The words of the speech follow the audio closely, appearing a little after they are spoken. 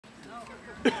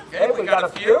Okay, we got a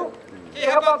few. Okay,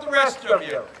 how about the rest of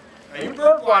you? Now, you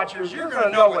bird watchers, you're going to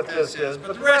know what this is,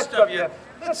 but the rest of you,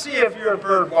 let's see if you're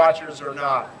bird watchers or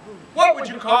not. What would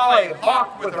you call a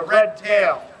hawk with a red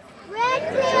tail?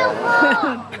 Red-tailed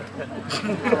hawk.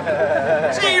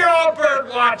 See, you're all bird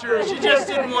watchers. You just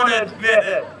didn't want to admit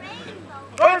it.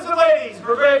 Boys and ladies,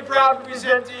 we're very proud to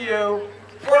present to you,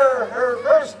 for her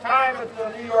first time at the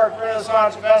New York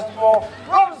Renaissance Festival,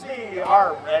 Rosie,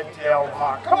 our red-tailed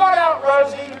hawk. Come on out,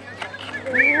 Rosie.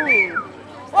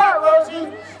 Come on,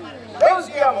 Rosie.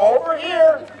 Rosie, I'm over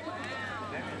here.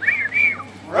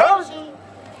 Rosie.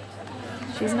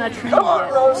 She's not trained Come on,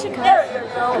 yet. Rosie. There you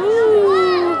go.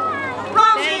 Ooh.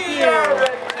 Rosie, our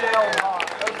red-tailed hawk.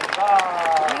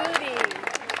 Beauty.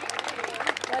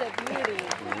 What a beauty.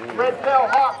 Red-tailed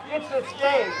hawk gets its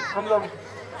name from the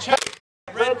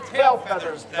red tail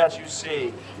feathers that you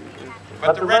see.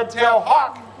 But the red-tailed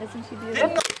hawk Isn't she beautiful?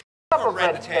 didn't have a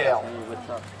red tail.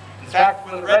 In fact,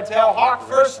 when the red-tailed hawk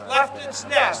first left its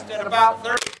nest at about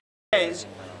 30 days,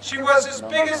 she was as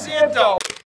big as the adult,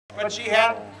 but she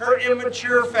had her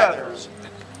immature feathers.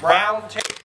 Brown tail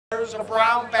feathers, a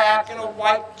brown back, and a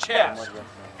white chest.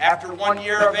 After 1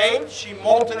 year of age, she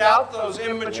molted out those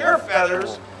immature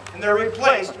feathers, and they're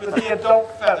replaced with the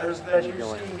adult feathers that you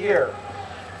see here.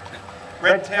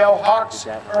 Red-tailed hawks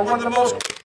are one of the most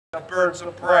birds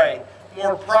of prey,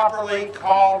 more properly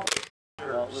called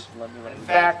hunters. In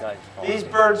fact, these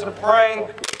birds of prey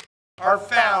are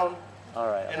found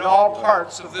in all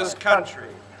parts of this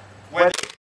country. Whether you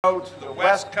go to the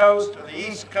west coast or the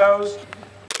east coast.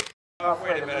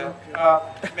 Wait a minute.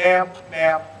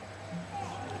 Ma'am.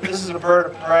 This is a bird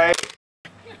of prey.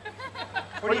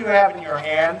 What do you have in your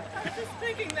hand? Just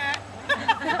thinking that.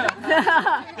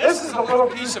 This is a little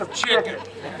piece of chicken.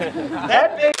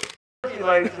 That big turkey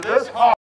leg for this hawk